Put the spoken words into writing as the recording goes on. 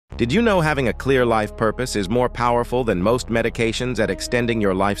Did you know having a clear life purpose is more powerful than most medications at extending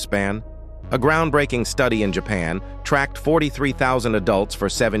your lifespan? A groundbreaking study in Japan tracked 43,000 adults for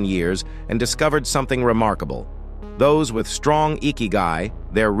 7 years and discovered something remarkable. Those with strong ikigai,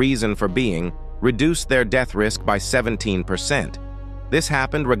 their reason for being, reduced their death risk by 17%. This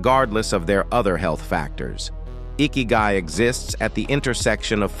happened regardless of their other health factors. Ikigai exists at the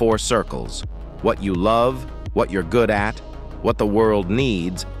intersection of 4 circles: what you love, what you're good at, what the world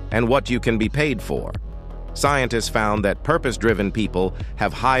needs, and what you can be paid for. Scientists found that purpose-driven people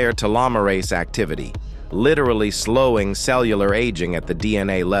have higher telomerase activity, literally slowing cellular aging at the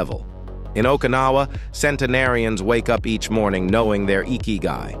DNA level. In Okinawa, centenarians wake up each morning knowing their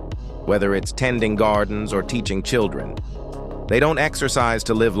ikigai, whether it's tending gardens or teaching children. They don't exercise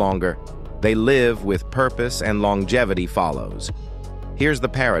to live longer. They live with purpose, and longevity follows. Here's the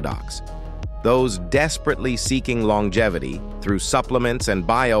paradox. Those desperately seeking longevity through supplements and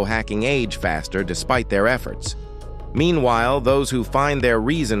biohacking age faster despite their efforts. Meanwhile, those who find their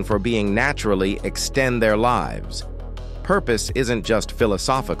reason for being naturally extend their lives. Purpose isn't just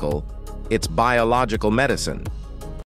philosophical, it's biological medicine.